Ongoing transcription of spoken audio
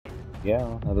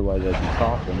Yeah, otherwise I'd be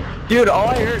coughing. Dude, all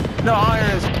I heard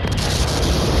is...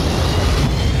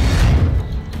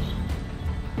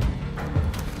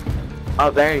 Oh,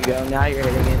 there you go. Now you're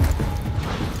hitting it.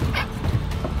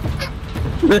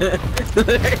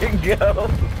 There you go.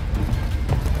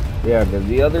 Yeah, because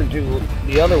the other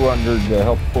ones are to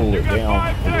help pull it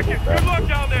down. 5 seconds. Good luck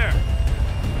down there.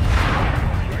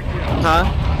 Huh?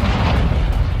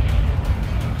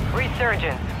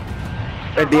 Resurgence.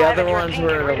 But the other ones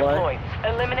were the what?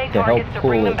 Eliminate To help targets to pull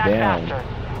bring them it back down.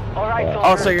 faster. Alright,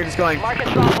 Oh, so you're just going... Mark a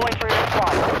strong point for your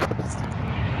squad.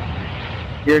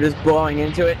 You're just blowing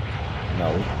into it? No,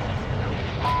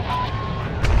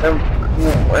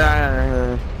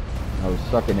 Uh, I was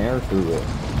sucking air through it.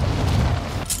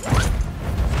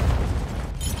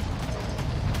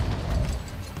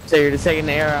 so you're just taking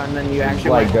the arrow and then you It's actually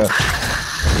like went...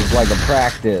 it's like a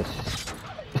practice.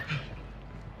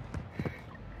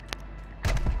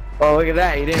 Oh, look at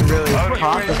that. You didn't really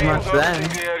pop as much in then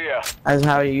the area. as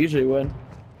how you usually would.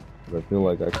 I feel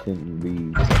like I shouldn't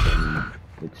be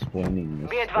explaining this.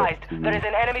 Be advised, stuff to there you. is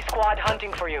an enemy squad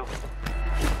hunting for you.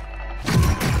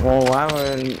 Well,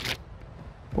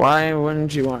 why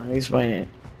wouldn't you want to explain it?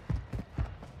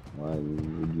 Why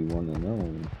would you want to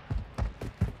know?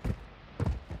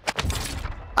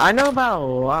 I know about a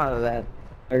lot of that,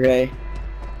 okay?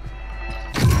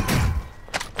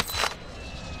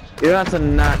 You don't have to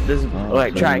not just,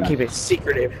 like, try and keep it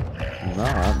secretive.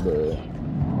 Not, but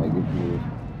like if you.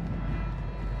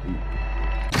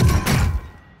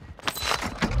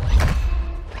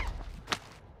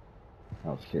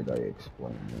 How should I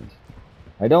explain this?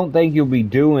 I don't think you'll be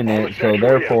doing it, so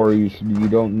therefore you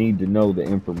don't need to know the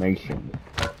information.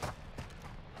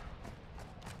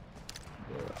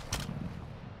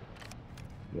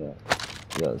 Yeah.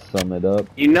 Yeah, sum it up.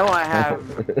 You know I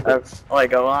have,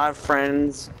 like, a lot of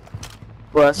friends,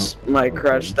 plus my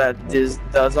crush that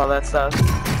does all that stuff.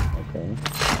 Okay.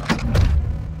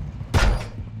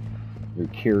 You're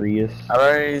curious. I've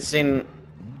already seen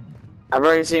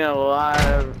a lot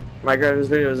of my crush's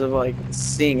videos of, like,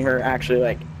 seeing her actually,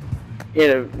 like,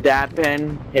 hit a dab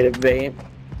pen, hit a vape.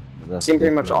 That's Seen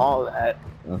pretty different. much all of that.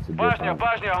 That's a Bosnia, different.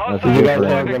 Bosnia, That's a hostile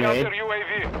different. counter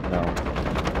UAV.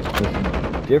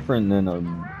 No. It's different than a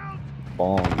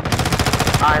bomb.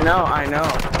 I know.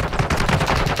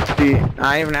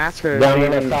 I even asked her if she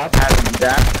even had a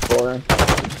dab before.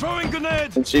 Throwing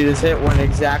grenades. And she just hit one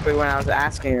exactly when I was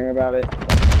asking her about it.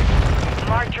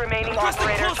 Marked remaining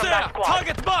operators from that squad.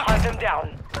 Target marked. Hunt them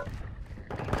down.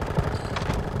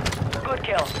 Good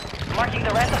kill. Marking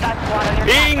the rest of that squad on your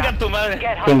map.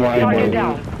 Get hunting target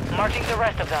down. Marking the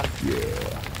rest of them.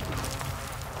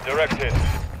 Direct hit.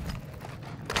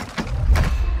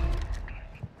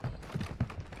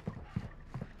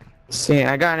 See,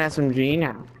 I got an SMG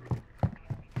now.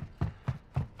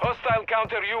 Hostile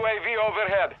counter UAV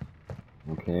overhead.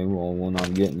 Okay, well when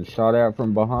I'm getting shot at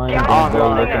from behind, Yeah, I'm oh,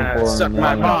 looking yeah, for suck an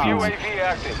my enemy. balls. UAV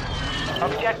active.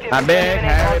 Objective My is big eliminate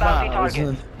all hairy bounty balls.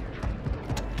 targets.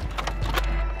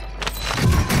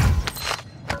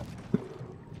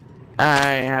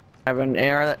 I have an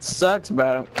arrow that sucks, but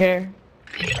I don't care.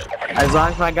 As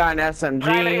long as I got an SMG,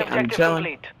 Primary I'm objective chilling.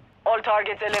 complete. All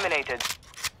targets eliminated.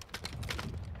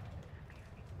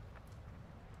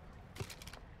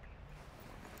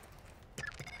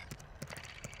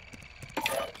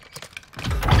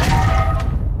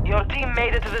 Your team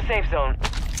made it to the safe zone.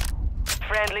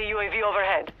 Friendly UAV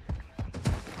overhead.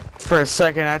 For a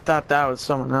second, I thought that was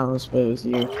someone else, but it was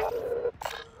you.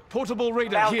 Portable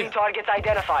radar Bounty targets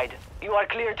identified. You are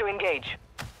clear to engage.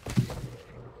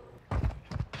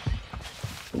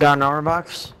 Got an armor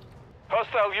box?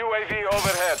 Hostile UAV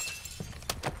overhead.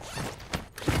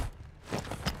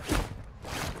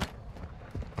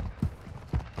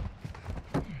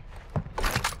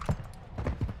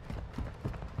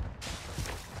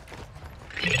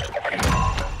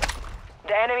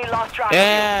 The enemy lost track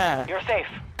Yeah. of you. You're safe.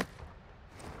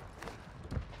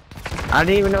 I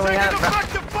didn't even know we had.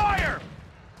 fire!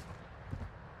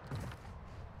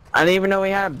 I didn't even know we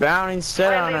had a bounty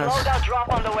set on Friendly us. loadout drop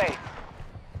on the way.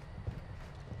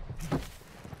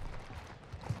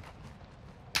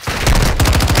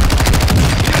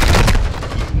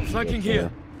 Flanking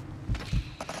here.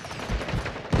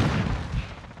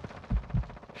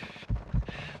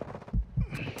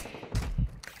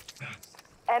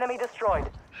 Enemy destroyed.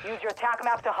 Use your TAC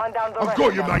map to hunt down the I've rest got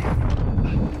of you, them.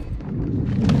 mate.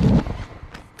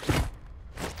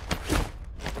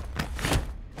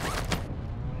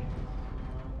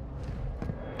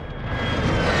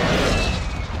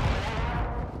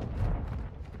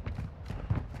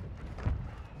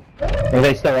 Are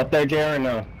they still up there, Jer, or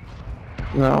no?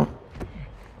 No.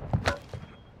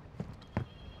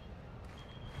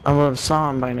 I would have saw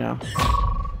him by now.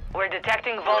 We're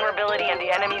detecting vulnerability in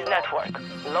the enemy's network.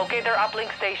 Locate their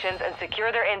uplink stations and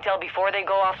secure their intel before they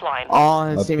go offline. All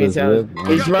his Up teammates this have. rib.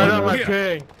 He's right on my Here.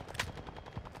 ping.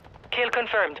 Kill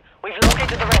confirmed. We've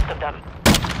located the rest of them.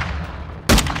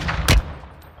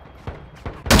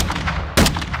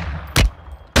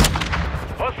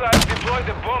 Hostiles deployed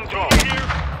the bomb drone.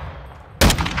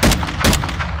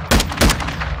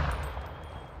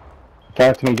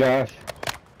 Talk to me, Josh.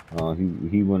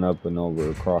 He went up and over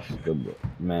across the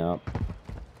map.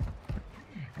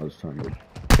 I was trying to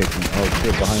pick him. Oh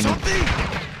shit, behind me.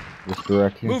 This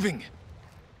direction. Moving.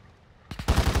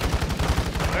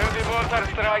 Friendly mortar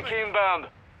strike inbound.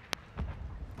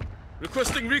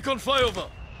 Requesting recon flyover.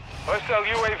 Hostile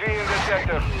UAV in the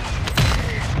sector.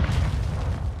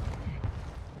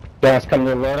 Josh, come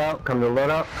to the loadout. Come to the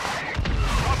loadout.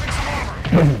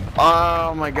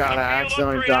 Oh my god, I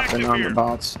accidentally dropped an armor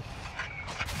box.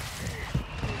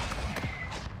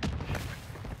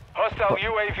 Hostile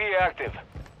UAV active.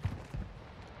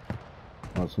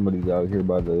 Oh, somebody's out here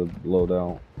by the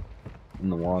loadout in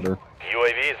the water.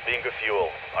 UAV is being refueled.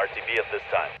 RTB at this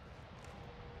time.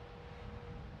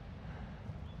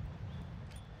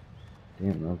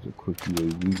 Damn, that was a quick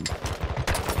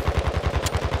UAV.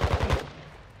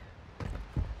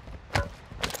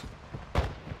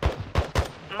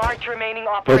 Marked remaining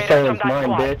This operators time from it's that mine,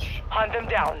 squad. bitch. Hunt them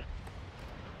down.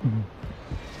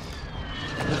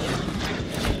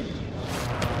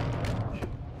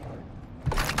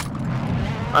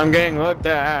 I'm getting looked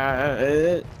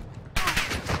at.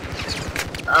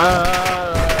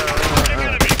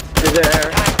 He's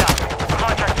there. Time's up.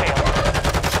 Contract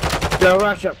failed. Don't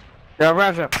rush him. Don't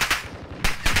rush him.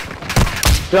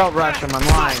 Don't rush him, I'm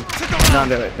lying. Don't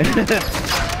do it.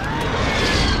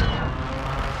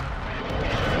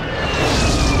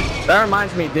 That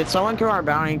reminds me, did someone kill our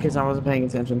bounty because I wasn't paying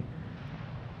attention?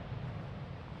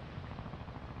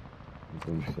 I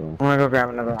think so. I'm gonna go grab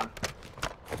another one.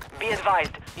 Be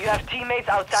advised, you have teammates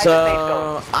outside the safe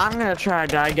zone. So, I'm gonna try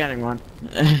die getting one.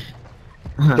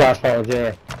 Josh follows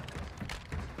you.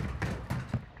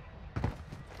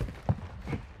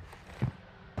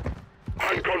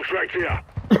 On contract here.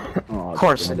 Oh, Of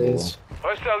course it it's is.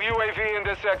 Hostile UAV in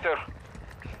the sector.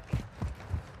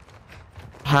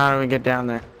 How do we get down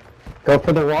there? Go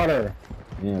for the water.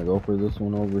 Yeah, go for this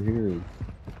one over here.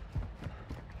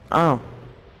 Oh.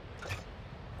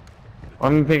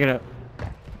 Let me pick it up.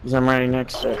 Because I'm right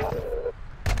next to it.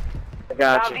 I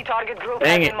got Bounty you. target group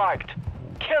Dang has it. been marked.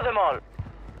 Kill them all.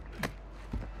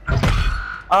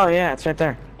 Oh yeah, it's right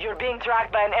there. You're being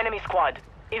tracked by an enemy squad.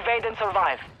 Evade and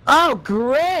survive. Oh,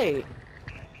 great!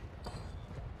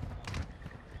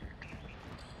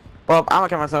 Well, I'm gonna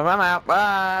kill myself. I'm out.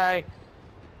 Bye!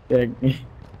 Big.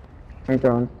 I'm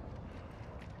going.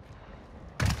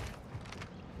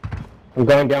 I'm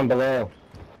going down below.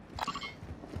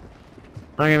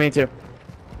 Okay, me too.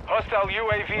 Hostile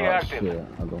UAV Oh active. shit,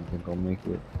 I don't think I'll make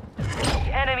it.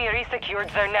 The enemy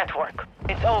resecured their network.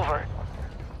 It's over.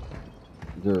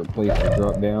 Is there a place to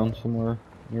drop down somewhere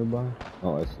nearby?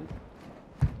 Oh, I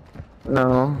see.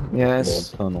 No. Little Yes.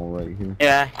 tunnel right here.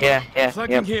 Yeah.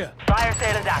 Flagging Yep. here. Fire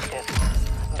sale is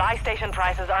active. Buy station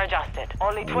prices are adjusted.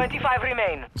 Only 25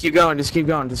 remain. Keep going. Just keep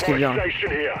going. Just keep going.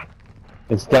 Station here.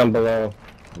 It's down below.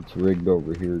 It's rigged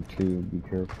over here too. Be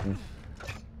careful.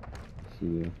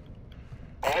 See ya.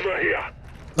 Armor here.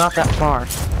 Not that far.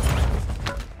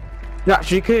 Yeah,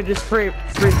 she could just free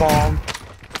fall.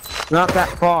 Not that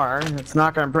far. It's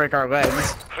not gonna break our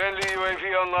legs. Friendly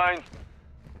UAV online.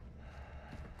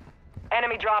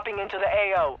 Enemy dropping into the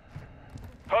AO.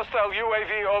 Hostile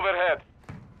UAV overhead.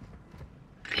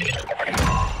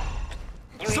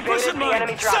 You Suppression evaded the mine.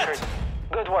 enemy Set. trackers.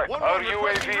 Good work. Our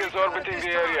UAV is orbiting the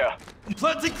area.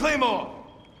 Planting Claymore!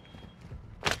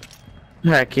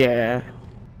 Heck yeah.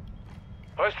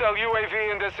 Hostile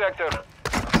UAV in the sector.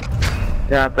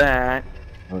 Got that.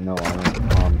 Oh no, I want the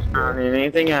bombs. I don't need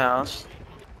anything else.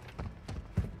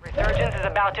 Resurgence is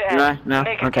about to end. No,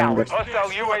 Make it okay, I'm count. good. Hostile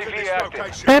UAV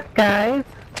active. Up, guys.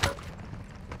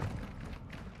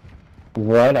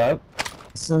 What up?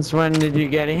 Since when did you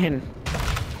get in?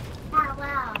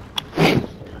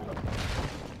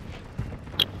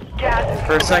 Gas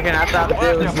For a second, I thought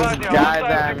it was this guy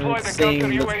that I'm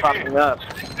seeing that's popping up.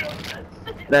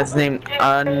 That's named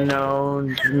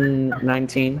Unknown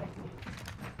 19.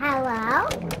 Hello?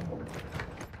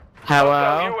 Hello?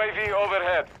 Hostile UAV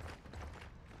overhead.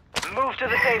 Move to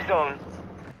the safe zone.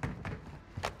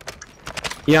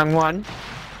 Young one.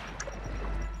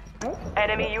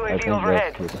 Enemy I UAV think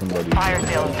overhead. that's for somebody. Fire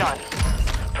sales done.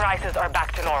 Prices are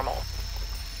back to normal.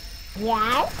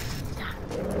 Yes?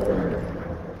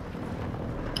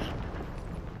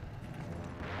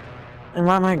 And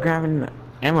why am I grabbing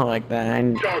ammo like that?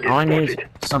 And all I need is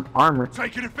some armor.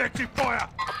 Taking effective fire.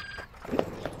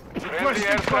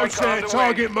 Requesting crosshair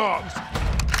target marked.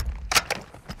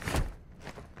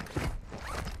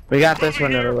 We got this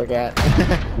one to look at.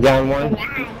 Down one.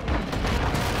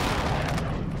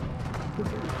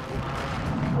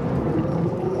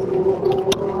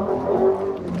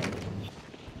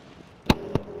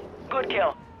 Good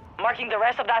kill. Marking the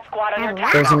rest of that squad on your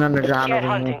tag. There's an underground Get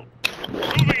over here.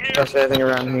 hunting. That's everything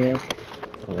around here.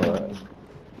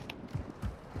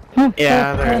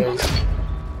 Yeah, there it is.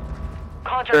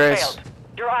 Contract Chris. failed.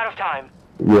 You're out of time.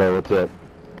 Yeah, what's up?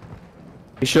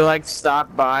 You should like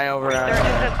stop by over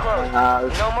Resurgence is closed.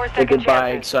 No more take a second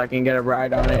bike chances. so I can get a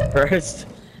ride on it first.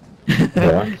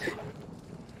 Yeah.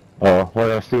 Oh,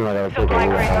 well, I was doing, I gotta take a Supply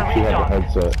look. crates are She had the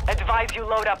restocked. headset. Advise you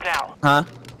load up now. Huh?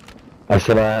 I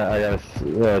said I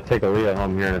gotta take a Leah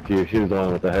home here in a few. She was the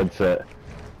one with the headset.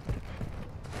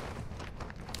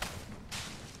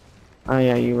 Oh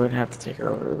yeah, you would have to take her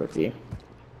over with you.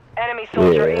 Enemy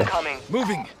soldier Yeah. incoming.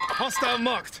 Moving. Hostile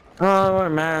marked. Oh, it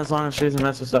wouldn't matter as long as she doesn't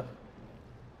mess with stuff.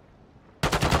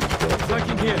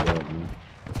 Flanking here.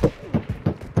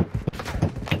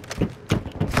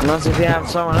 Unless if you have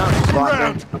someone else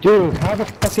spotted. Dude, how the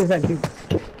fuck is that dude?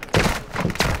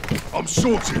 I'm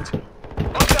sorted.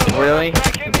 Really?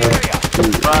 Back in the area.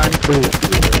 Run.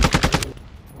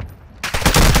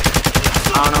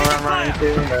 I don't know where I'm running to.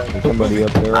 There's somebody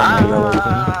up there on the yellow thing.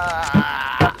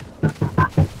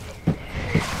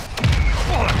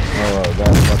 Oh,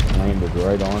 that fucking landed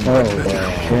right on there. Oh,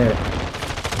 shit.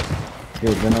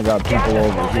 Dude, then I got Gas people is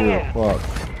over moving here. in. Fuck.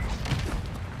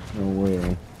 No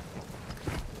way.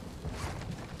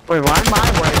 Wait, why am I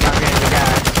worried about getting the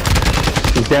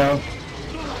guy? He's down.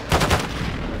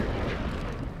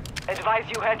 Advise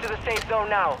you head to the safe zone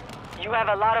now. You have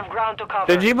a lot of ground to cover.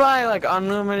 Did you buy like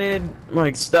unlimited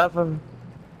like stuff of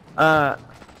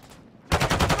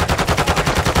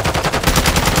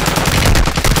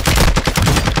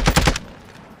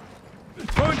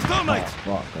Throwing thermite.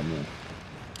 Fuck, I'm in.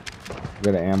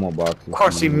 Got an ammo box. Of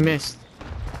course you missed.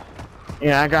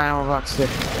 Yeah, I got ammo box too.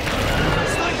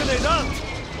 Stun grenade out.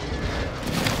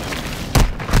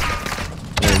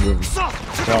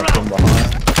 Shot from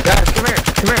behind. Guys, come here,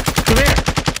 come here, come here!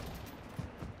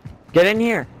 Get in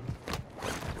here.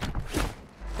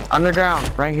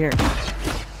 Underground, right here.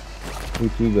 Who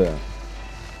threw that?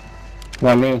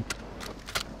 Not me.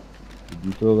 Did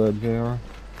you throw that, JR?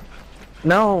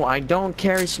 No, I don't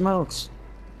carry smokes.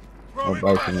 Oh, Throwing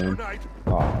bison flash in. grenade.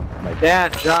 Oh, my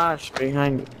Dad, Josh,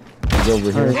 behind you. He's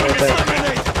over here. Right there. Stun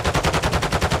grenade.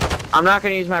 I'm not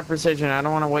gonna use my precision. I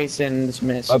don't want to waste it in this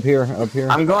miss. Up here, up here.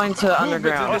 I'm going to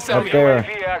underground. Hostile Up there.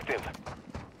 UAV active.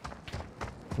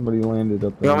 Somebody landed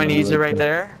up there. You want me to use it right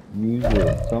there? Use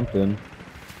it, something.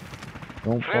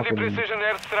 Don't Friendly fucking... precision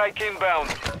airstrike inbound.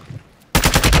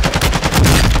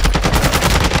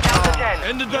 Down to 10.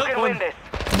 Ended You that can one. win this.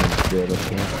 Dead up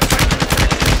here.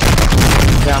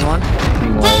 Down one.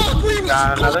 Team wide.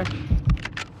 Got another.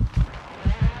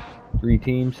 3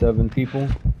 teams, 7 people.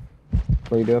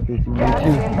 Played up if you need Gas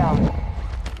is to. inbound.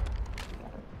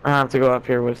 I have to go up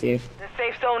here with you. The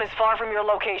safe zone is far from your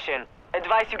location.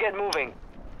 Advise you get moving.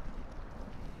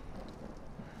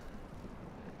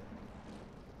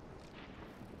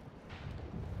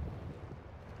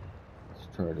 Let's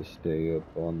try to stay up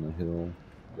on the hill.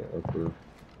 The upper.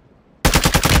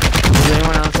 Does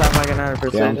anyone else have like another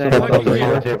Down percentage? south over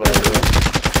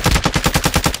here.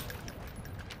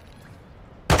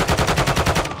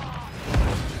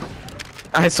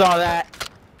 I saw that.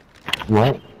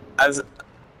 What? As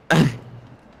Oh,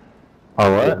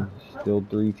 what? Still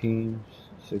 3 teams.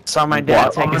 6 saw my people.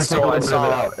 dad take his soul. I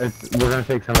saw it. We're gonna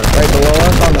take some of the Right below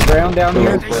us on the ground down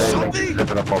here. Zip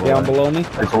it up all the Down way. below me.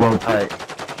 It's a little tight.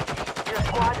 Your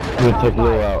squad is We'll about take to Lou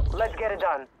fight. out. Let's get it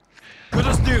done. Good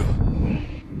as new.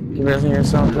 You guys hear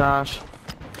yourself, Josh?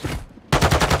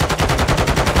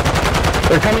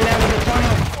 They're coming out of the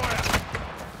tunnel.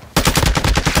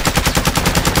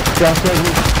 Josh, right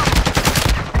here.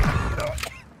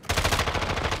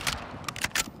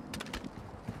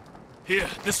 Here,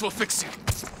 this will fix you.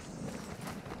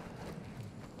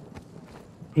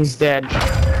 He's dead.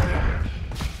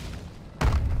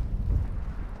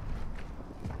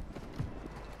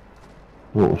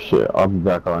 Oh shit, I'll be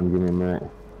back on. Give me a minute.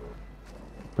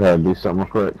 Gotta do something real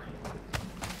quick.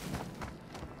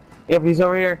 Yep, he's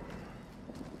over here.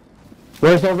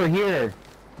 Where's over here?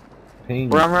 Ping.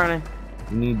 Where I'm running.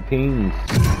 You need pings.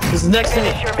 He's next to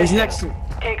me. Finish your He's mission. next to me.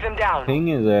 Take them down. Ping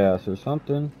his ass or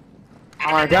something.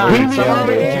 Oh my god. He's Someone down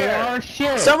over there. here. Oh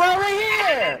shit! Someone over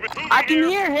here. I can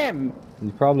hear him.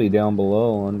 He's probably down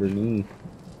below underneath.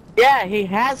 Yeah, he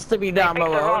has to be down They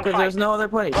picked the below wrong because there's fight. no other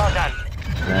place. Well done.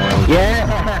 Yeah.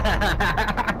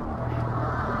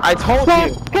 I told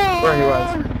you where he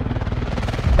was.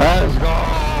 Let's go!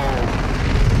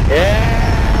 Yeah.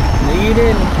 You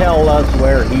didn't tell us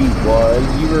where he was.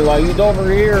 You were like, he's over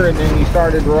here, and then he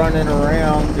started running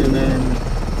around, and then...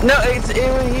 No, he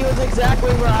was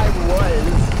exactly where I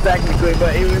was, technically,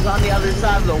 but he was on the other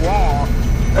side of the wall.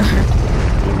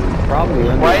 Probably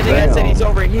underground. Why do you think I said he's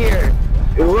over here?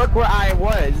 Look where I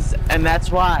was, and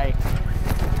that's why.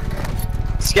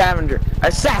 Scavenger.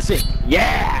 Assassin!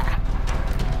 Yeah!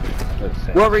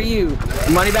 What were you?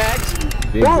 Money bags?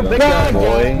 Big Whoa, gun, big gun,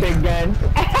 boy. big gun.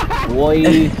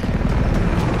 Boy.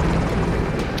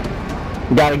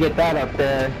 Gotta get that up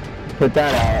there. Put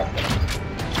that out.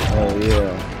 Oh,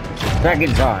 yeah.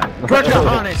 Second time.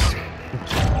 Perkahonus!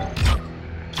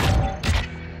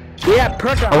 Yeah,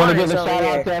 Perkahonus. I want to give a over shout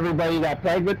here. out to everybody that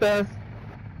played with us.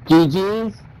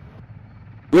 GG's.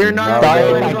 We're not Sorry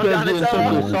doing if I anyone killed on you its and took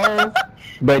own. your soul,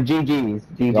 but GG's.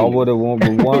 GG's. Y'all would have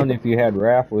won if you had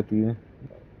Raph with you.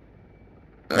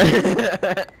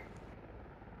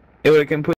 It would have completely